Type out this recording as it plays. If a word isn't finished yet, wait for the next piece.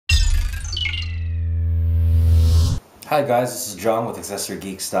Hi guys, this is John with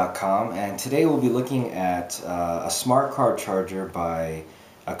AccessoryGeeks.com, and today we'll be looking at a smart car charger by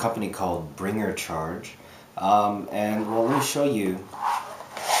a company called Bringrr Charge. Let me show you.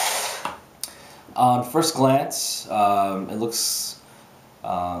 On first glance, it looks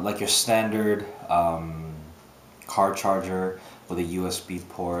like your standard car charger with a USB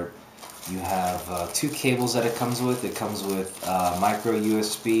port. You have two cables that it comes with. It comes with micro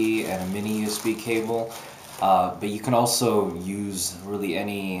USB and a mini USB cable. But you can also use really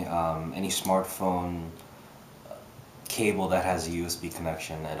any smartphone cable that has a USB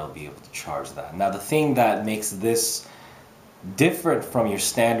connection, and it'll be able to charge that. Now, the thing that makes this different from your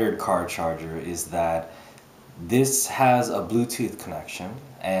standard car charger is that this has a Bluetooth connection,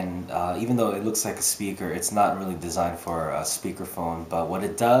 and even though it looks like a speaker, it's not really designed for a speakerphone. But what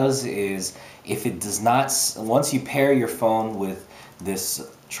it does is, if it does not, once you pair your phone with this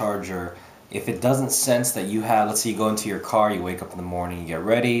charger, if it doesn't sense that you have, let's say you go into your car, you wake up in the morning, you get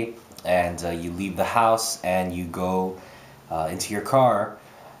ready, and you leave the house and you go into your car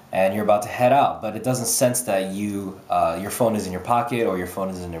and you're about to head out, but it doesn't sense that your phone is in your pocket or your phone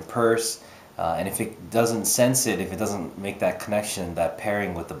is in your purse, and if it doesn't sense it, if it doesn't make that connection, that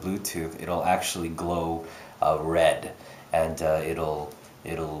pairing with the Bluetooth, it'll actually glow red, and it'll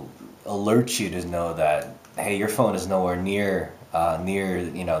alert you to know that, hey, your phone is nowhere near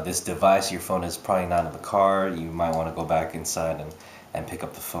this device. Your phone is probably not in the car. You might want to go back inside and pick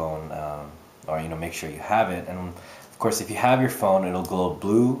up the phone, or make sure you have it. And of course, if you have your phone, it'll glow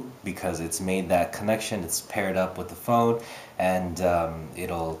blue because it's made that connection. It's paired up with the phone, and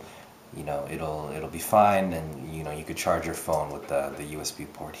it'll be fine. And you could charge your phone with the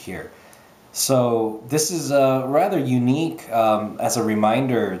USB port here. So this is rather unique as a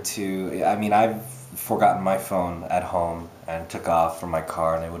reminder to, I've forgotten my phone at home and took off from my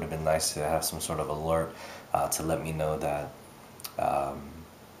car, and it would have been nice to have some sort of alert to let me know that I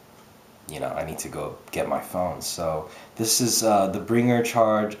need to go get my phone. So this is the Bringrr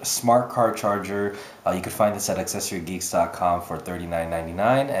Charge Smart Car Charger. You can find this at AccessoryGeeks.com for $39.99,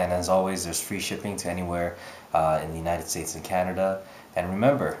 and as always, there's free shipping to anywhere in the United States and Canada. And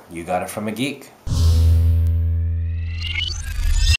remember, you got it from a geek.